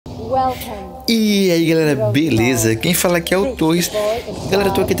E aí galera, beleza? Quem fala aqui é o Torres. Galera,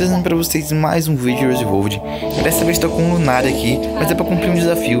 eu tô aqui trazendo pra vocês mais um vídeo de Resolved. Dessa vez tô com Lunária aqui, mas é pra cumprir um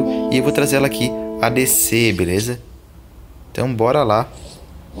desafio. E eu vou trazer ela aqui, ADC, beleza? Então bora lá.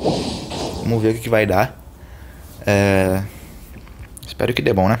 Vamos ver o que vai dar. Espero que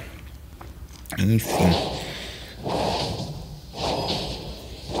dê bom, né? Enfim.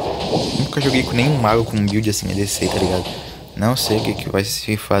 Nunca joguei com nenhum mago com build assim ADC, tá ligado? Não sei o que vai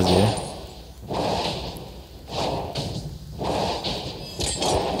se fazer.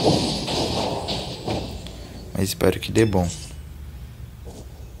 Mas espero que dê bom.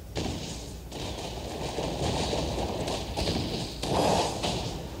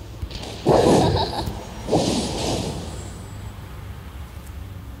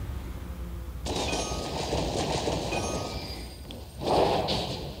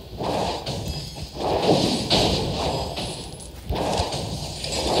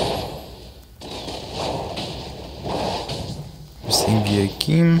 Segue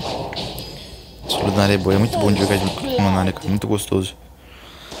aqui. Esse Lunária é boa, é muito bom de jogar com Lunária, é muito gostoso.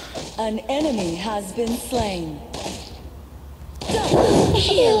 An enemy has been slain.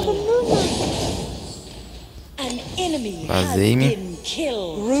 An enemy has been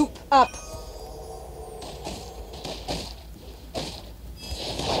killed. Group up.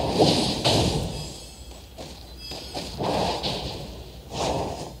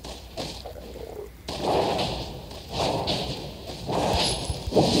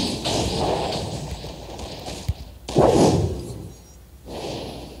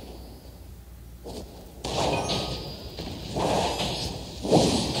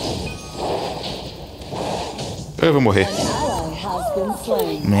 Eu vou morrer.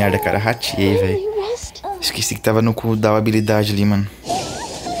 Merda, cara, rateei, velho. Esqueci que tava no cooldown a habilidade ali, mano.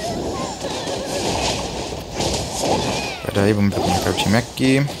 Pera aí, vamos colocar o time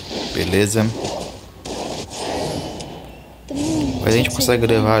aqui. Beleza. Mas a gente consegue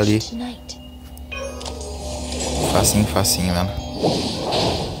levar ali. Facinho, facinho, né?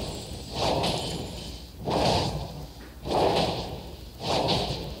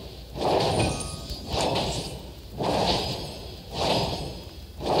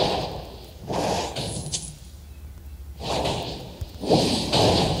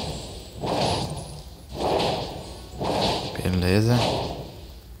 Beleza.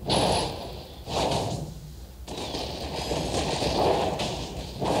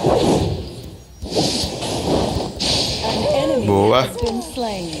 Boa.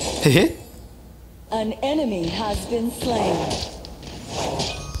 An enemy has been slain.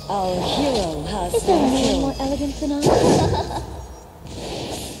 Our hero has been killed.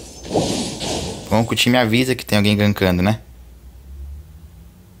 Bom que o time avisa que tem alguém gankando, né?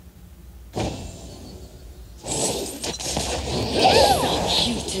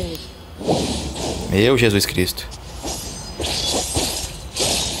 Meu Jesus Cristo.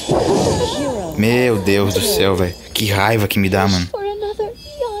 Meu Deus do céu, velho. Que raiva que me dá, mano.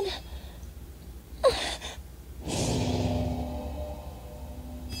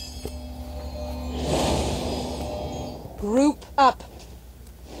 Group up.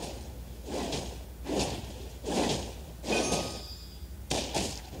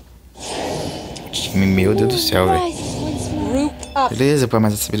 Time, meu Deus do céu, velho. Beleza, põe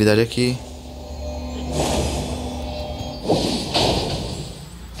mais essa habilidade aqui.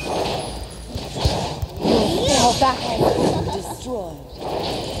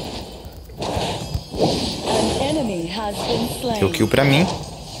 Deu kill pra mim.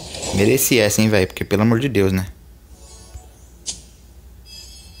 Mereci essa, hein, velho. Porque pelo amor de Deus, né?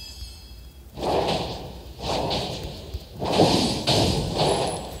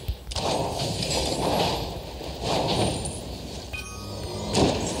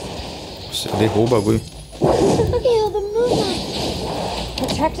 Nossa, derrubou o bagulho.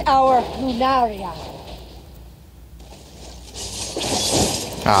 Protect our LUNARIA.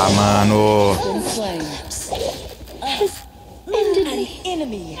 Ah, mano.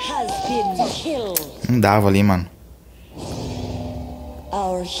 Não dava ali, mano.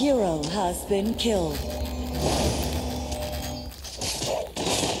 Our hero has been killed.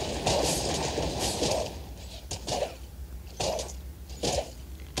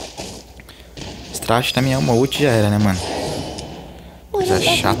 Strash também é uma ult, já era, né, mano? Coisa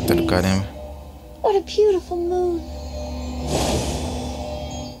chata do caramba. What a beautiful moon.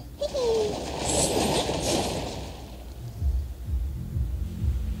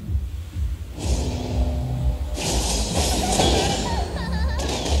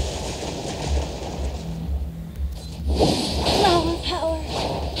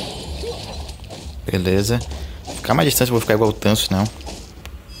 Beleza. Ficar mais distante, eu vou ficar igual o Tanso, não.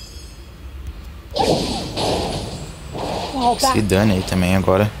 Fall Se back. dane aí também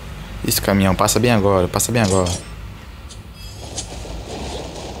agora. Esse caminhão, passa bem agora, passa bem agora.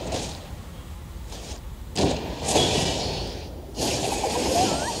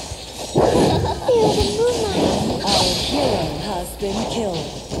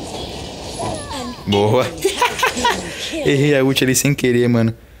 Boa. Errei a ult ali sem querer,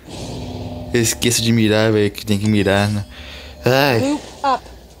 mano. Eu esqueço de mirar, velho, que tem que mirar, né? Ai. Group up.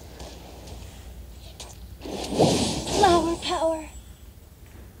 Flower power.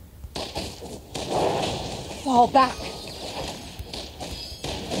 Fall back.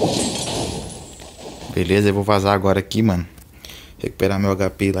 Beleza, eu vou vazar agora aqui, mano. Recuperar meu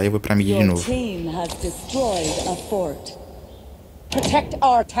HP lá e eu vou pra mid de Your novo. team has destroyed a fort. Protect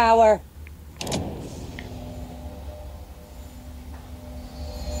our tower.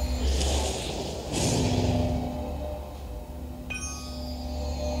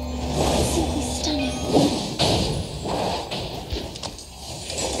 Simply stunning.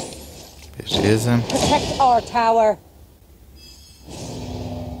 Beleza. Protect our tower.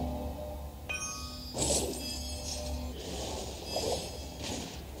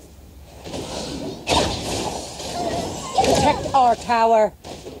 Protect our tower.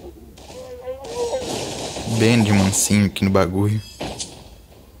 Bem de mansinho aqui no bagulho.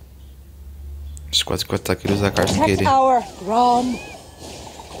 Acho quase que eu ataquei usar a carta sem Protect querer. our throne.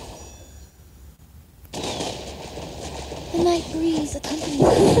 The night breeze accompanies.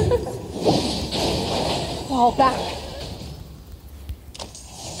 Fall back.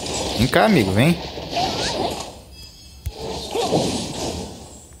 Vem cá, amigo, vem.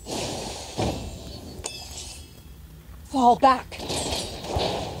 Fall back.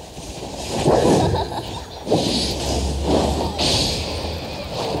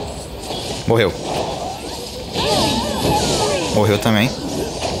 Morreu. Morreu também.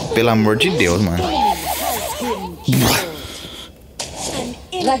 Pelo amor de Deus, mano.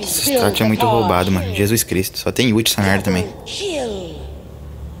 Let's Esse build strat é muito our roubado, mano. Jesus Cristo. Só tem ult essa merda também. Kill.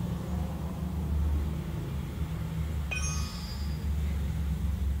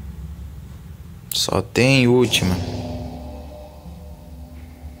 Só tem ult, mano.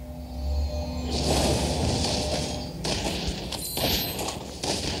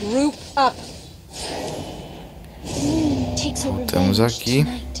 Group up. Takes a Voltamos revenge aqui.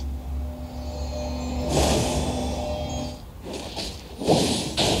 tonight.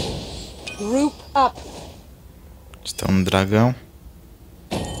 Group up. Estão no dragão.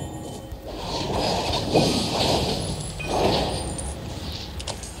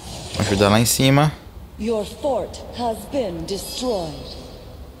 Vou ajudar lá em cima. Your fort has been destroyed.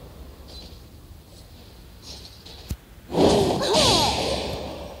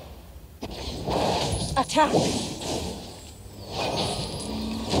 Attack.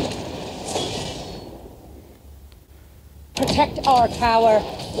 Protect our tower.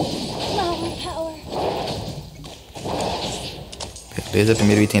 Flower power. Beleza,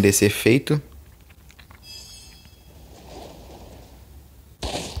 primeiro item ADC feito.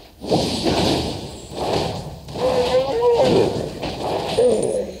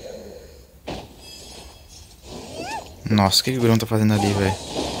 Nossa, o que o Grão tá fazendo ali, velho?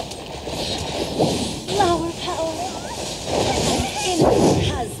 Flower power. Enemy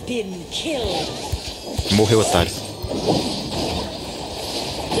has been killed. Morreu, otário.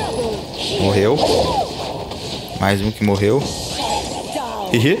 Double kill. Morreu. Mais um que morreu. Down.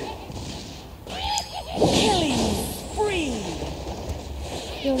 Ih. Killing spree.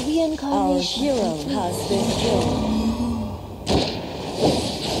 Your Our reincarnation. hero has been killed.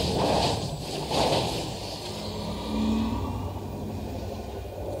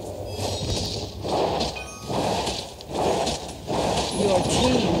 Your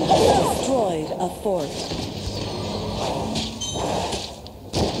team has destroyed a fort.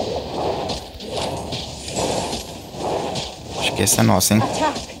 Acho que essa é nossa, hein?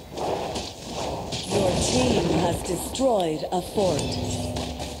 Attack. Your team has destroyed a fort.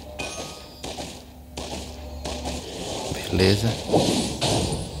 Beleza.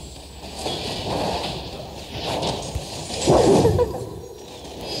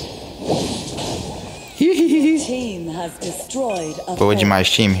 Team has destroyed a Boa fort. demais,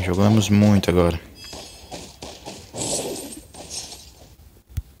 time. Jogamos muito agora.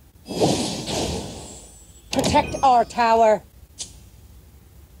 Protect our tower.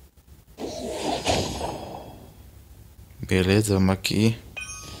 Beleza, vamos aqui.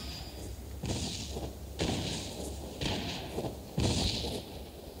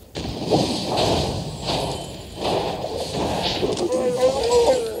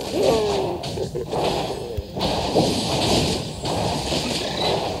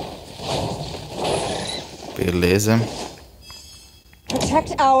 Beleza.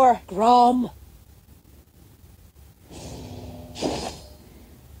 Protect our Grom.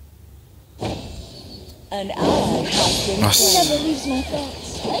 An ally has been Nossa. never leaves my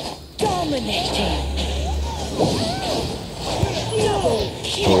thoughts. Dominating. Double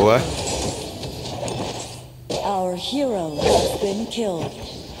kill. Boa. Our hero has been killed.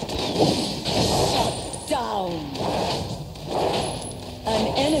 Shut down. An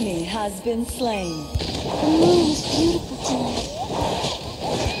enemy has been slain. The moon is beautiful tonight.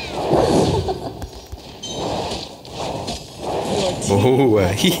 Your team Boa.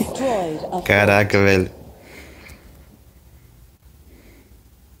 has destroyed a Caraca, velho.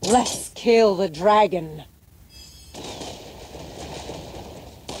 Let's kill the dragon.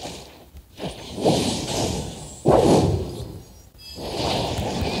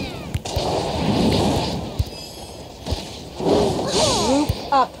 Group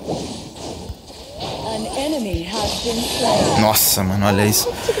up. An enemy has been slain. Nossa, mano, olha isso.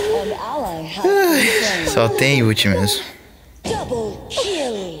 An ally has been slain. Só tem ult mesmo. Double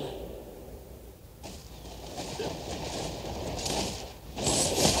kill.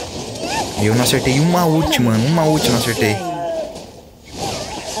 Eu não acertei uma ult, mano. Uma ult eu não acertei.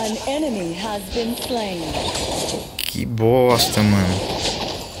 An enemy has been slain. Que bosta, mano.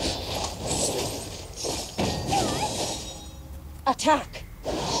 Attack.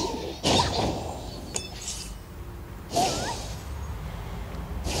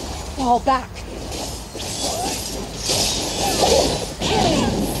 Fall back.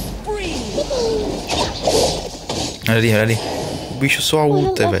 Olha ali, olha ali. O bicho só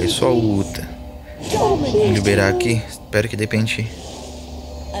ulta, velho. Só ulta. Vou liberar aqui. Espero que de repente.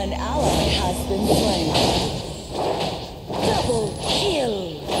 An ally has been slain. Double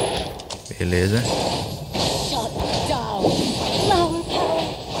kill. Beleza. Shut down. Flower power.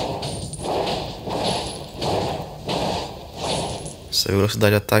 Essa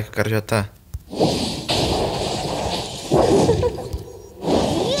velocidade de ataque o cara já tá.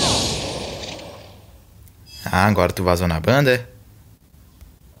 Ah, agora tu vazou na banda?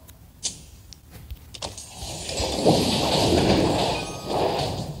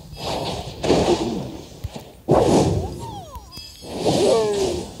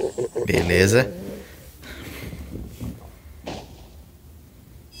 Beleza.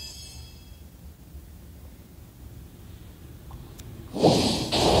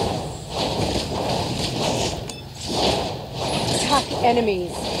 Attack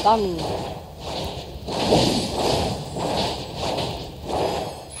enemies. Bung.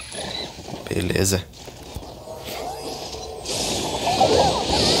 Beleza.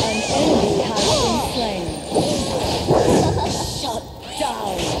 An enemy has been slain. Shut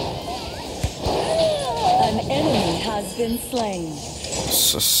down. An enemy has been slain.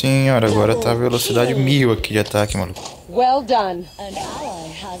 Nossa senhora, agora tá a velocidade 1000 aqui de ataque, maluco. Well done. An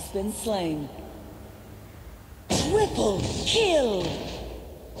ally has been slain. Triple kill.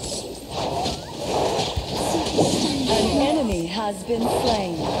 An enemy has been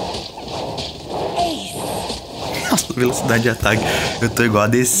slain. Ace. Nossa, velocidade de ataque. Eu tô igual a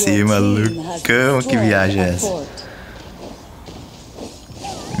ADC, malucão. Que viagem é essa?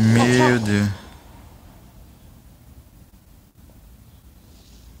 Meu Deus.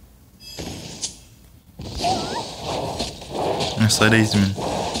 Nossa, olha isso, mano.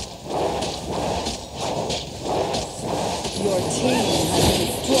 Your team has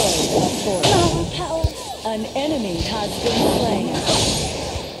destroyed a fort. Flower power. An enemy has been slain.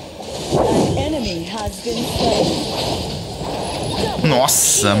 An enemy has been slain.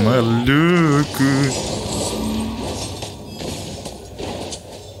 Nossa, maluco.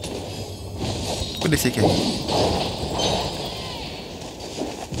 Vou descer aqui.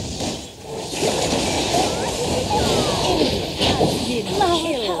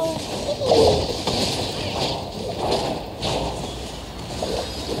 Flower power.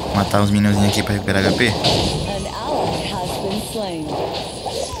 Matar uns minionzinhos aqui pra recuperar HP. An ally has been slain.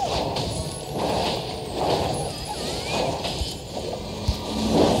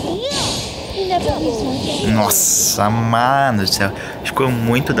 You never lose my thoughts. Nossa, mano do céu. Ficou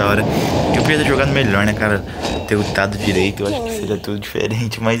muito da hora. Eu podia ter jogado melhor, né, cara? Ter lutado direito. Eu acho que seria tudo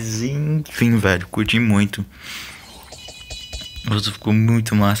diferente. Mas enfim, velho. Curti muito. Nossa, ficou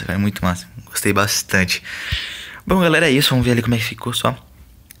muito massa, cara. Muito massa. Gostei bastante. Bom, galera, é isso. Vamos ver ali como é que ficou só.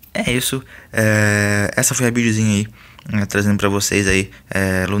 É isso. Essa foi a videozinha aí. Trazendo pra vocês aí.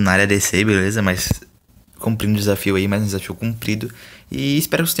 Lunária ADC, beleza? Mas cumprindo o desafio aí. Mais um desafio cumprido. E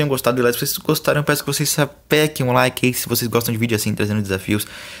espero que vocês tenham gostado. Galera, se vocês gostaram, eu peço que vocês sapequem um like aí. Se vocês gostam de vídeo assim, trazendo desafios,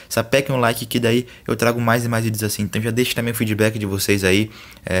 sapequem um like, que daí eu trago mais e mais vídeos assim. Então já deixe também o feedback de vocês aí.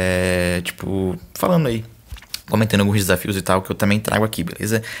 Tipo, falando aí comentando alguns desafios e tal, que eu também trago aqui,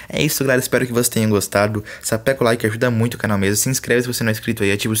 beleza? É isso, galera, espero que vocês tenham gostado. Sapeca o like, ajuda muito o canal mesmo. Se inscreve se você não é inscrito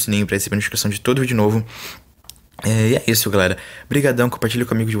aí, ativa o sininho pra receber a notificação de todo vídeo novo. E é isso, galera. Brigadão, compartilha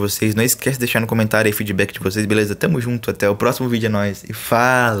comigo de vocês. Não esquece de deixar no comentário aí feedback de vocês, beleza? Tamo junto, até o próximo vídeo, é nóis. E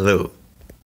falou!